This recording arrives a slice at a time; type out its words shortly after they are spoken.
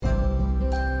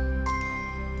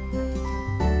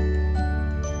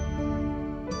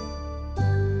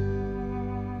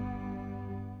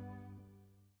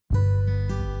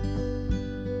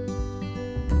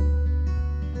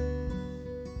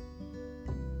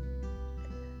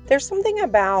there's something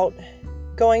about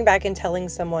going back and telling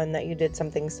someone that you did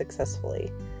something successfully.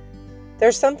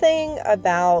 There's something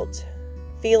about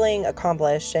feeling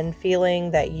accomplished and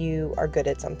feeling that you are good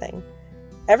at something.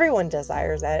 Everyone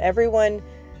desires that. Everyone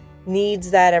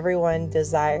needs that. Everyone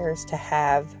desires to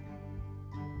have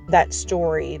that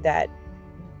story that,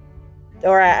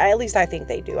 or at least I think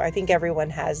they do. I think everyone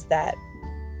has that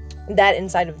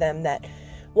inside of them that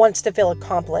wants to feel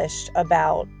accomplished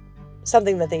about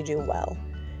something that they do well.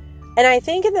 And I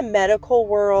think in the medical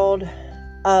world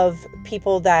of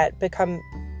people that become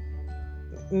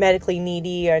medically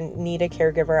needy and need a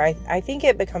caregiver, I think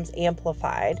it becomes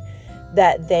amplified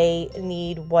that they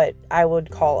need what I would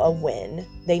call a win.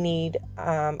 They need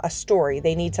a story.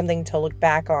 They need something to look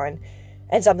back on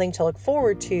and something to look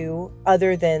forward to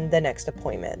other than the next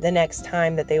appointment, the next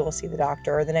time that they will see the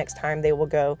doctor, or the next time they will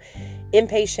go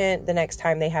inpatient, the next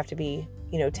time they have to be,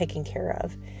 taken care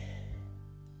of.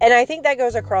 And I think that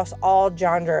goes across all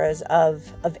genres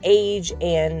of age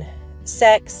and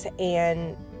sex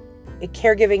and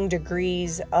caregiving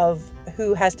degrees of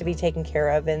who has to be taken care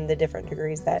of, and the different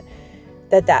degrees that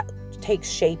takes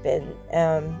shape in.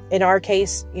 In our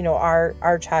case,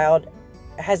 our child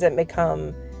hasn't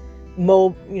become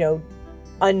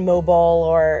unmobile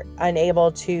or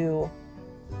unable to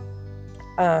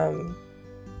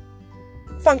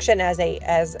function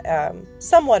as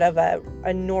somewhat of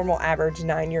a normal average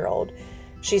 9-year-old.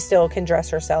 She still can dress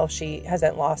herself. She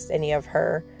hasn't lost any of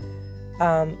her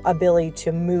ability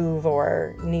to move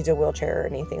or needs a wheelchair or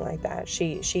anything like that.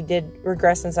 She did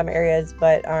regress in some areas,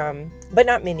 but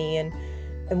not many, and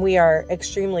we are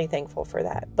extremely thankful for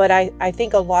that. But I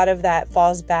think a lot of that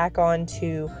falls back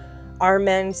onto our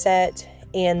mindset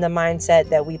and the mindset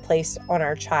that we place on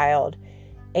our child,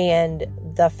 and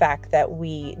the fact that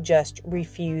we just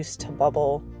refuse to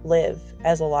bubble live,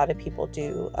 as a lot of people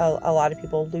do. A lot of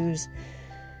people lose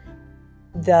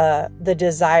the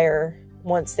desire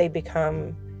once they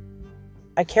become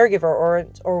a caregiver,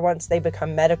 or once they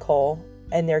become medical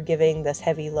and they're giving this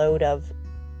heavy load of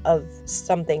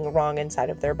something wrong inside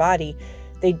of their body.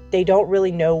 They don't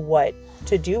really know what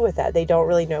to do with that. They don't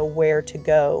really know where to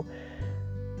go.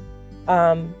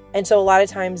 And so a lot of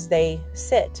times they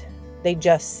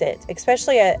just sit,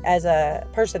 especially as a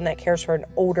person that cares for an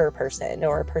older person,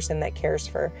 or a person that cares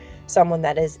for someone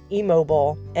that is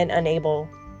immobile and unable,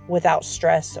 without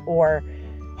stress or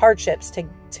hardships,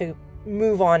 to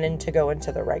move on and to go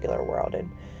into the regular world.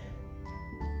 And,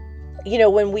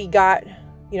 when we got,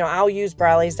 I'll use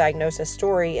Briley's diagnosis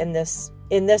story in this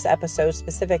episode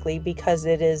specifically, because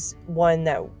it is one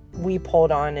that we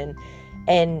pulled on,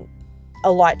 and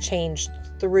a lot changed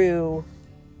through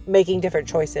making different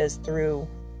choices, through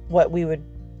what we would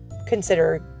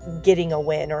consider getting a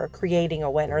win, or creating a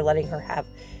win, or letting her have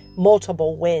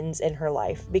multiple wins in her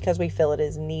life, because we feel it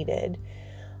is needed.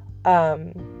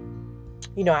 I've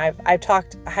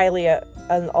talked highly a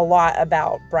lot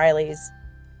about Briley's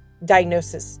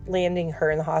diagnosis landing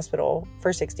her in the hospital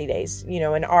for 60 days.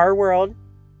 In our world,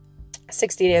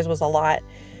 60 days was a lot.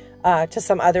 To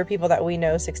some other people that we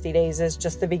know, 60 days is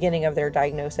just the beginning of their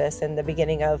diagnosis and the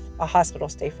beginning of a hospital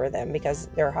stay for them, because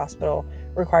their hospital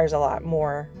requires a lot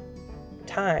more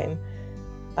time.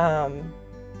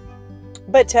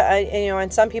 But to,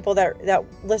 and some people that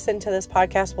listen to this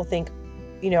podcast will think,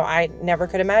 I never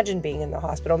could imagine being in the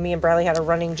hospital. Me and Bradley had a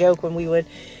running joke when we would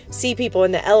see people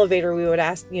in the elevator. We would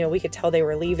ask, we could tell they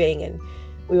were leaving, and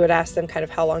we would ask them kind of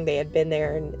how long they had been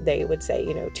there, and they would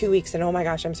say, 2 weeks, and oh my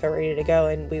gosh, I'm so ready to go.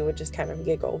 And we would just kind of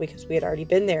giggle, because we had already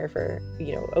been there for,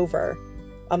 over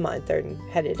a month, and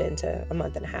headed into a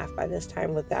month and a half by this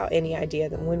time, without any idea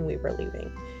than when we were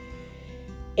leaving.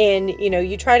 And,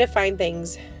 you try to find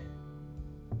things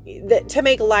to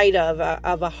make light of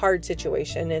a hard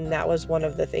situation. And that was one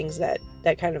of the things that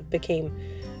kind of became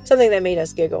something that made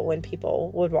us giggle when people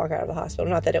would walk out of the hospital.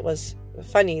 Not that it was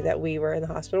funny that we were in the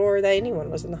hospital, or that anyone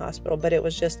was in the hospital, but it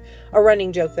was just a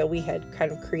running joke that we had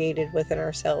kind of created within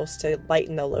ourselves to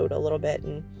lighten the load a little bit.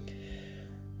 And,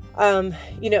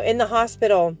 in the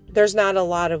hospital, there's not a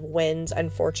lot of wins,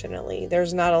 unfortunately.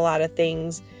 There's not a lot of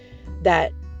things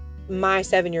that my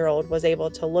 7-year-old was able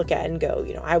to look at and go,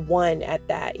 I won at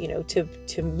that.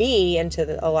 To me, and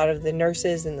to a lot of the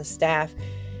nurses and the staff,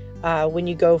 when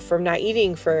you go from not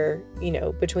eating for,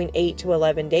 between 8 to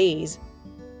 11 days,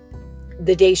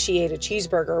 the day she ate a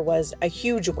cheeseburger was a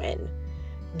huge win.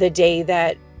 The day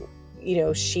that,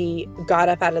 she got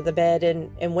up out of the bed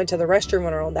and went to the restroom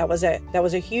on her own, that was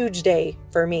a huge day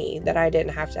for me, that I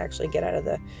didn't have to actually get out of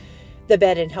the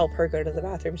bed and help her go to the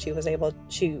bathroom. She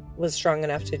was strong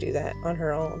enough to do that on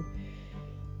her own.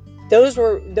 Those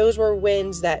were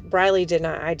wins that Briley did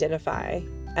not identify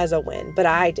as a win, but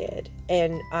I did.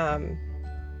 And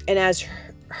as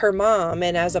her mom,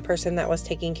 and as a person that was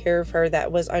taking care of her,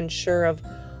 that was unsure of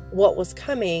what was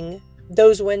coming,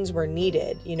 those wins were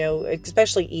needed,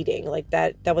 especially eating. Like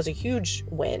that was a huge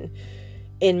win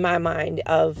in my mind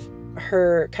of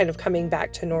her kind of coming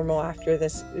back to normal after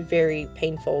this very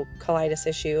painful colitis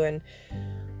issue. And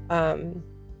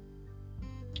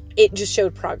it just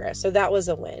showed progress. So that was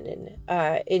a win.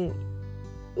 And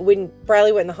when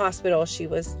Briley went in the hospital, she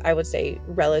was, I would say,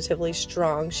 relatively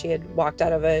strong. She had walked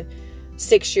out of a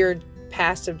 6-year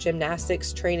past of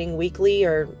gymnastics training weekly,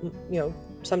 or,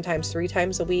 sometimes 3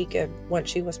 times a week once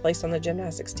she was placed on the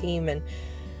gymnastics team. And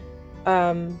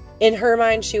in her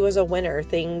mind, she was a winner.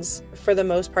 Things, for the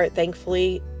most part,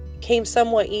 thankfully, came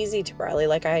somewhat easy to Briley.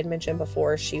 Like I had mentioned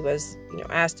before, she was,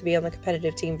 asked to be on the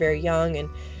competitive team very young. And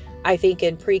I think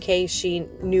in pre-K, she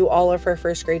knew all of her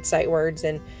first grade sight words,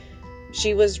 and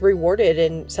she was rewarded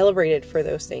and celebrated for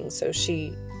those things. So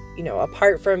she,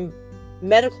 apart from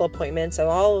medical appointments and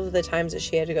all of the times that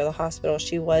she had to go to the hospital,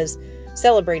 she was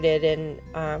celebrated and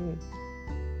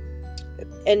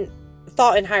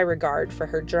thought in high regard for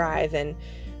her drive and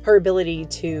her ability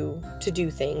to do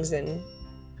things. And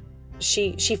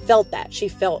she felt that. She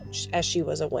felt as she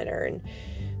was a winner. And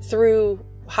through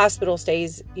hospital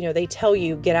stays, they tell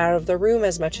you, get out of the room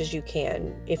as much as you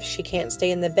can. If she can't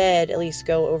stay in the bed, at least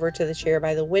go over to the chair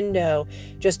by the window.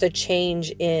 Just a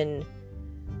change in,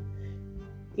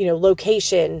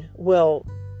 location will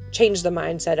change the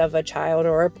mindset of a child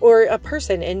or a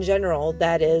person in general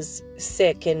that is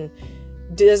sick, and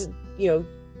does,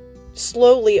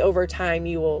 slowly over time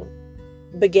you will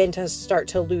begin to start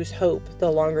to lose hope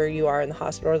the longer you are in the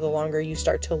hospital, or the longer you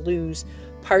start to lose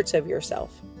parts of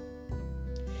yourself.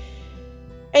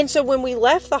 And so when we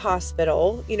left the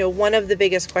hospital, one of the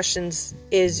biggest questions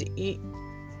is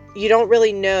you don't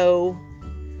really know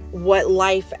what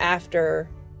life after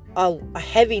a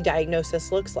heavy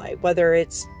diagnosis looks like, whether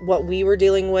it's what we were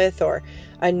dealing with, or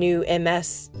a new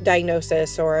MS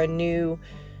diagnosis, or a new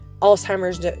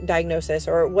Alzheimer's diagnosis,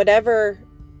 or whatever,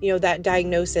 that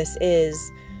diagnosis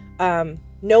is.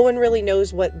 No one really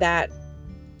knows what that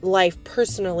life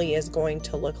personally is going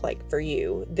to look like for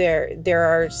you. There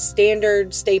are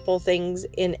standard staple things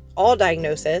in all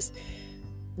diagnosis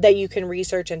that you can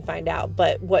research and find out,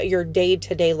 but what your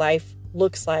day-to-day life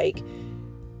looks like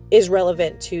is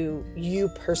relevant to you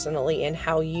personally, and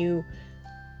how you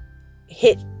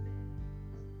hit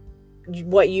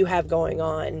what you have going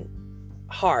on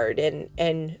hard.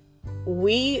 And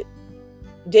we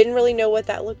didn't really know what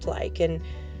that looked like. And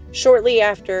shortly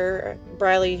after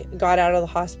Briley got out of the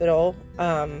hospital,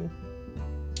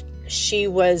 she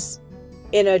was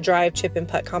in a drive, chip, and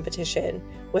putt competition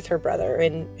with her brother,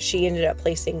 and she ended up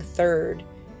placing 3rd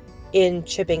in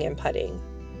chipping and putting.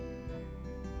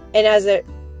 And as a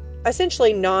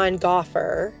essentially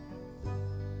non-golfer,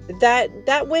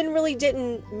 that win really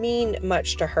didn't mean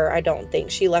much to her, I don't think.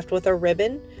 She left with a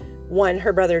ribbon. One,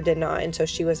 her brother did not, and so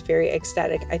she was very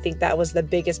ecstatic. I think that was the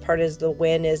biggest part, is the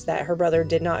win, is that her brother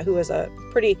did not, who was a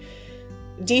pretty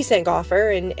decent golfer,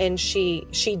 and she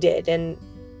did, and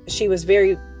she was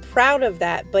very proud of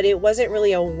that, but it wasn't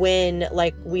really a win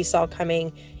like we saw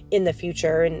coming in the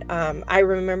future. And I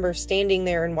remember standing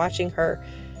there and watching her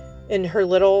in her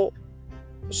little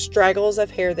straggles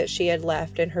of hair that she had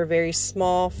left, and her very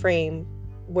small frame,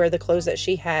 where the clothes that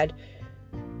she had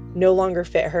no longer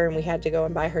fit her, and we had to go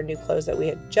and buy her new clothes that we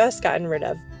had just gotten rid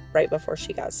of right before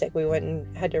she got sick. We went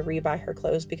and had to rebuy her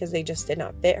clothes because they just did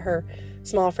not fit her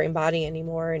small frame body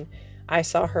anymore. And I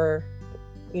saw her,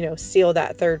 seal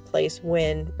that 3rd place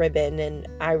win ribbon, and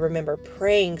I remember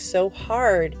praying so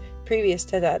hard previous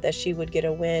to that she would get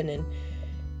a win, and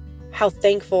how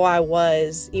thankful I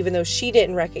was, even though she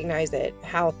didn't recognize it,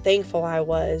 how thankful I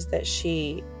was that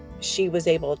she was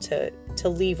able to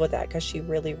leave with that, because she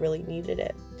really, really needed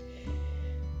it.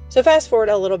 So fast forward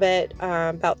a little bit,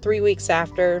 about 3 weeks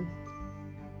after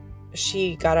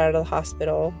she got out of the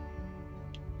hospital,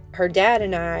 her dad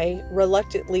and I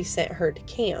reluctantly sent her to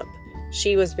camp.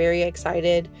 She was very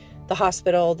excited. The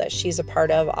hospital that she's a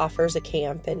part of offers a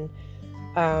camp, and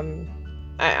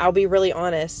I'll be really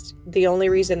honest, the only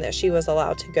reason that she was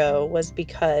allowed to go was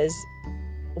because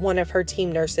one of her team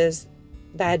nurses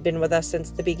that had been with us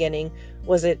since the beginning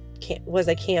was a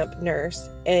camp nurse,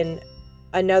 and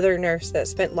another nurse that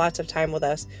spent lots of time with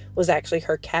us was actually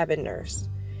her cabin nurse.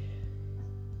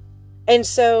 And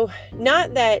so,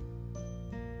 not that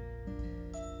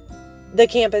the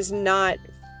camp is not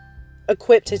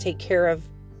equipped to take care of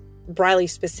Briley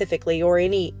specifically, or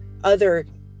any other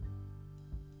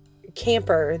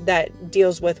camper that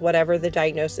deals with whatever the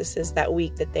diagnosis is that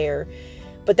week that they're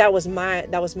but that was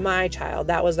my child.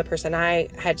 That was the person I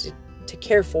had to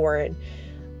care for. And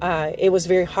it was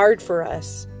very hard for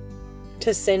us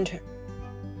to send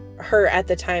her, at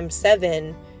the time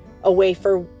 7, away.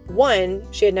 For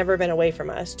 1, she had never been away from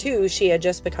us. 2, she had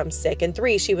just become sick. And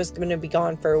 3, she was going to be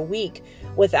gone for a week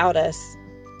without us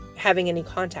having any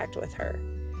contact with her.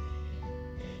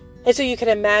 And so you can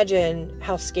imagine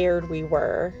how scared we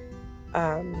were.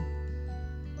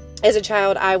 As a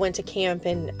child, I went to camp,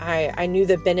 and I knew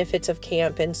the benefits of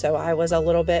camp. And so I was a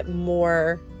little bit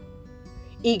more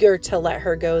eager to let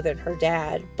her go than her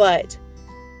dad. But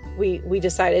we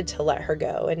decided to let her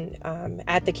go. And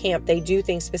at the camp, they do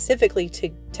things specifically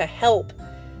to help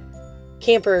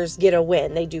campers get a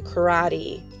win. They do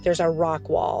karate. There's a rock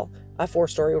wall, a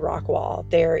 4-story rock wall.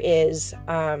 There is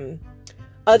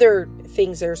other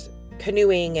things. There's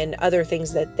canoeing and other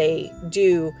things that they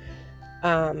do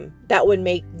that would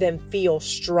make them feel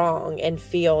strong and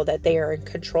feel that they are in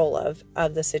control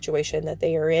of the situation that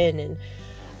they are in.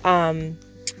 And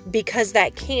because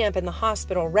that camp and the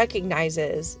hospital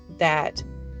recognizes that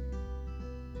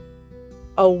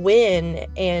a win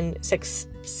and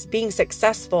being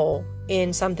successful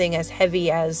in something as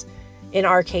heavy as, in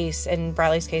our case, in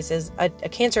Briley's case, is a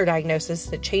cancer diagnosis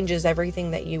that changes everything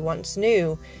that you once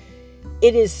knew,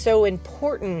 it is so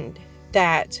important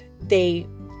that they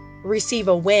receive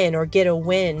a win or get a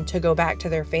win to go back to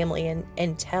their family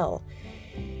and tell.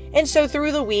 And so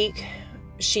through the week,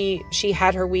 she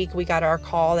had her week. We got our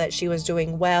call that she was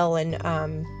doing well,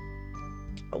 and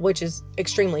which is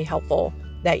extremely helpful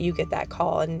that you get that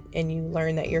call and you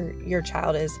learn that your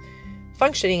child is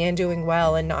functioning and doing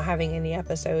well and not having any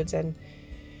episodes. And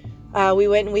we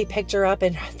went and we picked her up,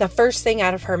 and the first thing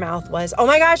out of her mouth was, "Oh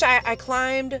my gosh, I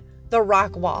climbed the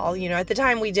rock wall." At the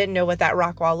time we didn't know what that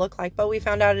rock wall looked like, but we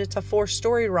found out it's a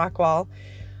 4-story rock wall,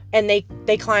 and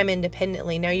they climb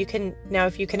independently. Now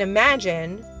if you can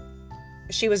imagine,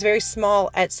 she was very small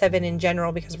at 7 in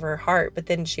general because of her heart, but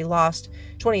then she lost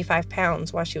 25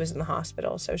 pounds while she was in the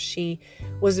hospital. So she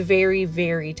was very,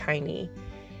 very tiny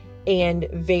and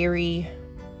very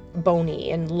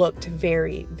bony and looked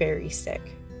very, very sick.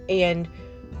 And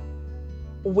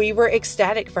we were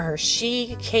ecstatic for her.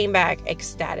 She came back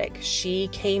ecstatic. She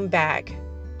came back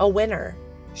a winner.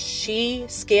 She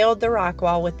scaled the rock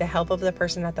wall with the help of the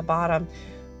person at the bottom.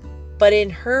 But in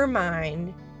her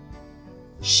mind,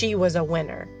 she was a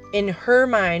winner. In her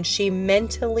mind, she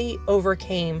mentally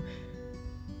overcame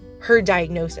her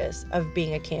diagnosis of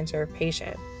being a cancer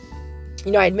patient.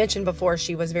 I'd mentioned before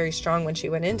she was very strong when she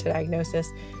went into diagnosis.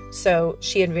 So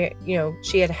she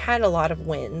had had a lot of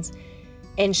wins,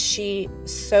 and she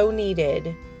so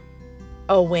needed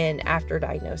a win after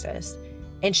diagnosis.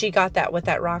 And she got that with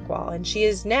that rock wall. And she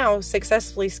has now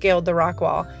successfully scaled the rock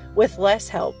wall with less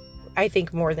help, I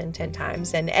think more than 10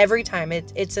 times. And every time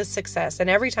it's a success. And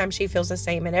every time she feels the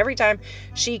same. And every time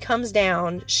she comes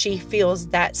down, she feels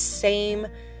that same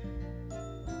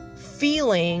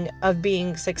feeling of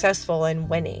being successful and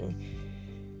winning.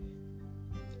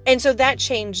 And so that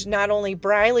changed not only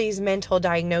Briley's mental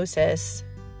diagnosis,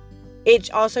 it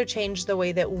also changed the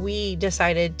way that we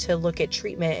decided to look at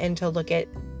treatment and to look at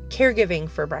caregiving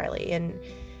for Briley. And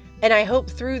I hope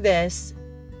through this,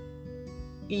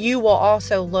 you will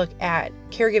also look at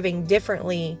caregiving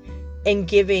differently and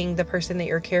giving the person that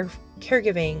you're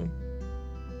caregiving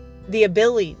the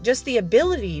ability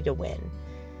to win.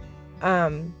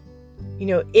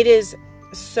 It is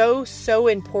so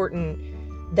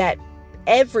important that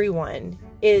everyone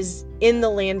is in the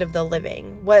land of the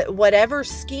living. Whatever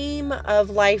scheme of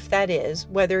life that is,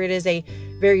 whether it is a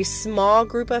very small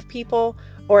group of people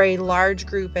or a large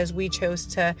group, as we chose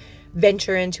to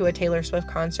venture into a Taylor Swift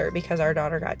concert because our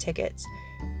daughter got tickets.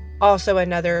 Also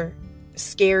another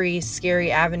scary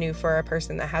avenue for a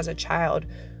person that has a child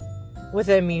with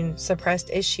an immune suppressed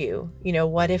issue.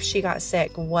 What if she got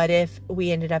sick? What if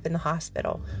we ended up in the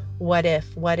hospital? What if?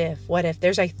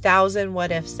 There's 1,000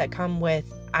 what ifs that come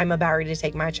with, I'm about ready to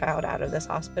take my child out of this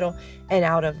hospital and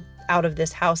out of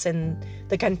this house and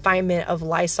the confinement of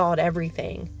Lysol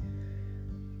everything.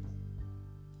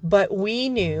 But we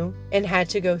knew and had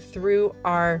to go through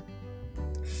our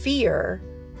fear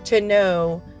to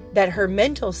know that her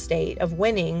mental state of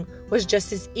winning was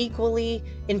just as equally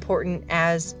important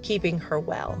as keeping her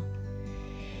well.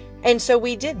 And so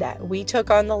we did that. We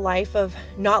took on the life of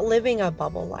not living a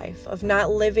bubble life, of not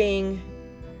living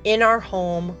in our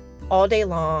home all day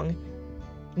long,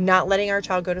 not letting our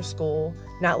child go to school,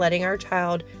 not letting our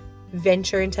child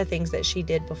venture into things that she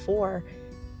did before.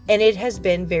 And it has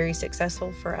been very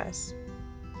successful for us.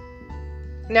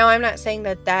 Now, I'm not saying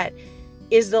that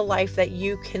is the life that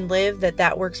you can live,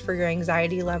 that works for your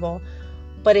anxiety level.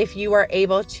 But if you are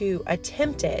able to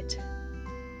attempt it,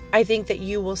 I think that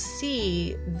you will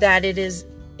see that it is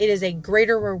a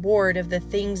greater reward of the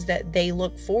things that they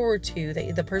look forward to,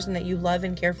 that the person that you love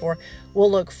and care for will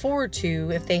look forward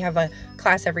to if they have a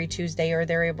class every Tuesday, or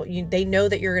they know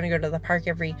that you're going to go to the park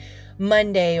every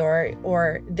Monday,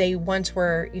 or they once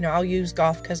were, I'll use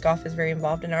golf because golf is very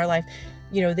involved in our life.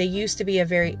 They used to be a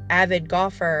very avid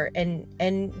golfer, and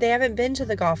they haven't been to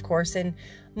the golf course in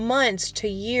months to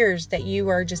years, that you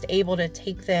are just able to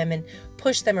take them and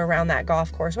push them around that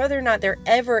golf course, whether or not they're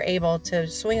ever able to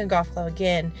swing a golf club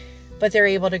again, but they're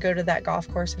able to go to that golf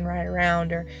course and ride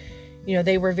around. Or,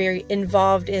 they were very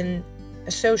involved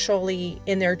socially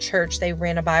in their church. They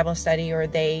ran a Bible study, or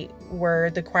they were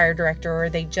the choir director, or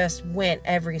they just went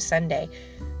every Sunday.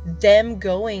 Them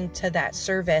going to that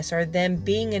service, or them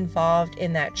being involved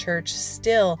in that church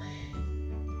still,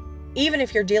 even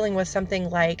if you're dealing with something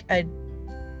like a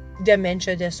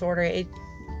dementia disorder,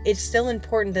 it's still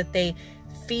important that they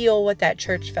feel what that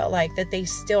church felt like, that they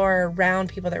still are around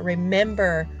people that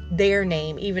remember their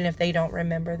name, even if they don't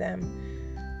remember them.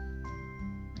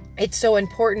 It's so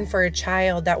important for a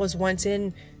child that was once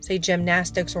in, say,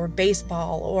 gymnastics or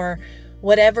baseball or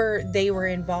whatever they were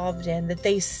involved in, that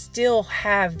they still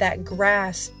have that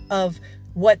grasp of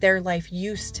what their life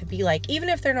used to be like, even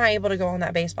if they're not able to go on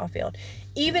that baseball field,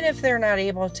 even if they're not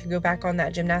able to go back on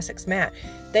that gymnastics mat,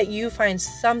 that you find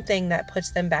something that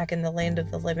puts them back in the land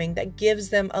of the living, that gives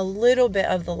them a little bit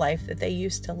of the life that they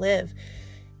used to live.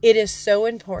 It is so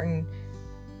important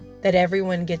that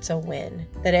everyone gets a win,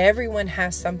 that everyone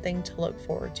has something to look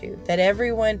forward to, that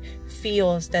everyone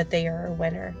feels that they are a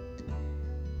winner.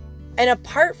 And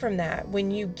apart from that,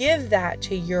 when you give that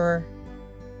to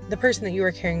the person that you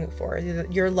are caring for,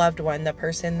 your loved one, the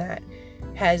person that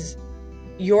has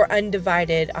your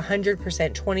undivided 100%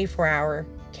 24-hour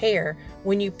care,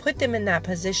 when you put them in that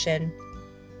position,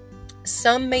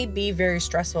 some may be very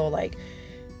stressful, like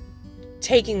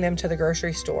taking them to the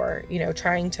grocery store,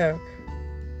 trying to,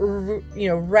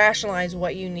 rationalize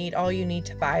what you need, all you need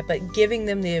to buy, but giving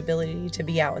them the ability to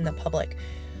be out in the public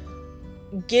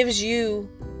gives you,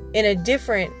 in a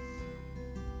different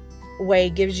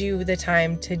way, gives you the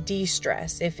time to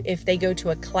de-stress. If they go to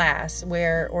a class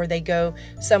or they go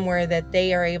somewhere that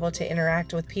they are able to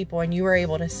interact with people, and you are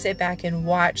able to sit back and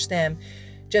watch them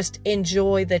just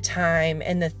enjoy the time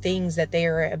and the things that they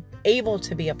are able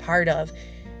to be a part of,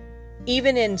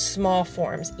 even in small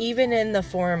forms, even in the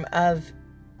form of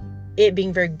it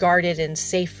being very guarded and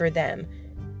safe for them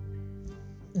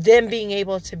being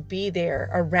able to be there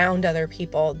around other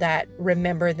people that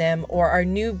remember them or are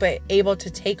new, but able to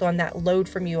take on that load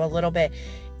from you a little bit,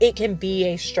 it can be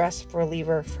a stress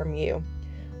reliever from you,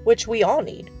 which we all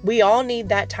need. We all need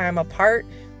that time apart.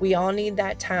 We all need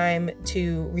that time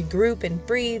to regroup and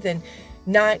breathe, and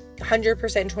not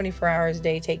 100% 24 hours a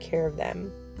day take care of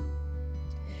them.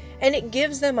 And it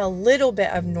gives them a little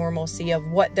bit of normalcy of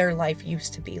what their life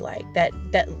used to be like. That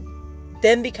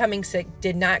them becoming sick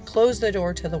did not close the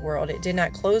door to the world. It did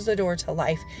not close the door to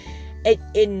life.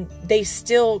 They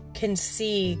still can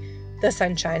see the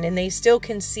sunshine, and they still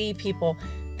can see people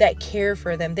that care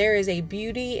for them. There is a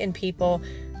beauty in people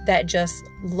that just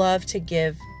love to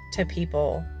give to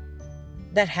people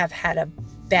that have had a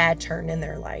bad turn in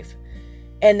their life.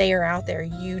 And they are out there.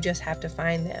 You just have to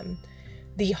find them.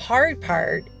 The hard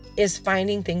part is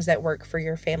finding things that work for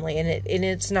your family, and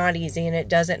it's not easy, and it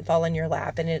doesn't fall in your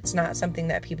lap, and it's not something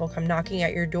that people come knocking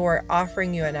at your door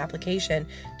offering you an application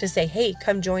to say, hey,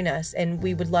 come join us, and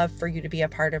we would love for you to be a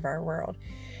part of our world.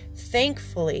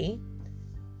 Thankfully,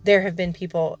 there have been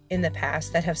people in the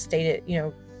past that have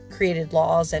created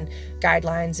laws and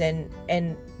guidelines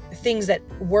and things that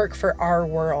work for our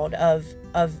world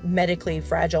of medically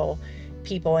fragile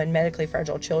people and medically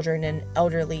fragile children and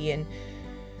elderly, and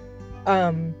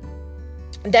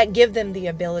that give them the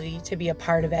ability to be a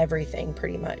part of everything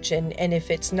pretty much. And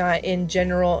if it's not in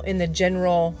the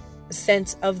general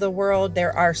sense of the world,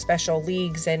 there are special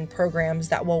leagues and programs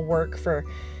that will work for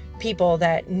people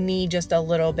that need just a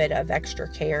little bit of extra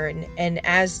care. And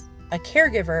as a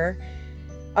caregiver,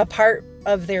 a part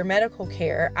of their medical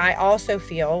care, I also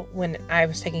feel when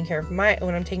I'm taking care of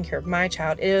my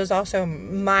child, it is also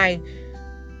my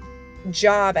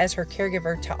job as her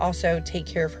caregiver to also take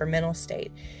care of her mental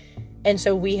state. And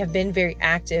so we have been very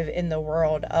active in the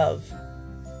world of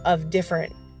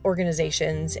different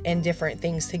organizations and different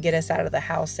things to get us out of the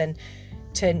house, and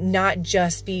to not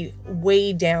just be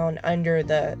weighed down under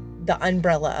the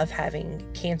umbrella of having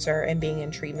cancer and being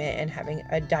in treatment and having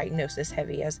a diagnosis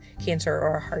heavy as cancer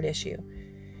or a heart issue.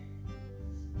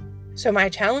 So my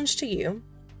challenge to you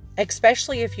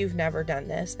especially if you've never done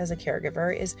this as a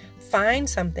caregiver, is find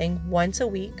something once a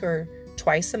week or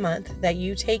twice a month that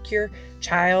you take your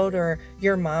child or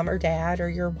your mom or dad or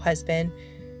your husband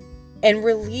and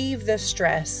relieve the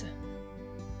stress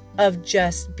of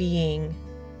just being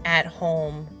at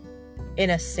home in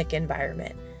a sick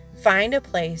environment. Find a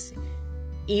place,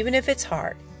 even if it's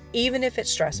hard, even if it's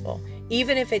stressful,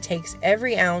 even if it takes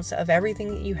every ounce of everything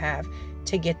that you have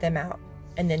to get them out,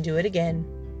 and then do it again,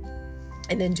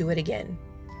 and then do it again,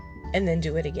 and then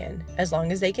do it again, as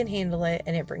long as they can handle it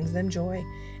and it brings them joy.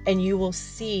 And you will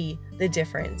see the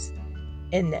difference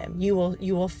in them. You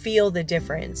will feel the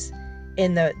difference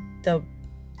in the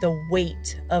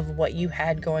weight of what you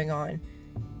had going on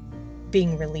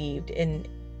being relieved. And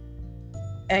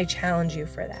I challenge you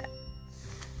for that.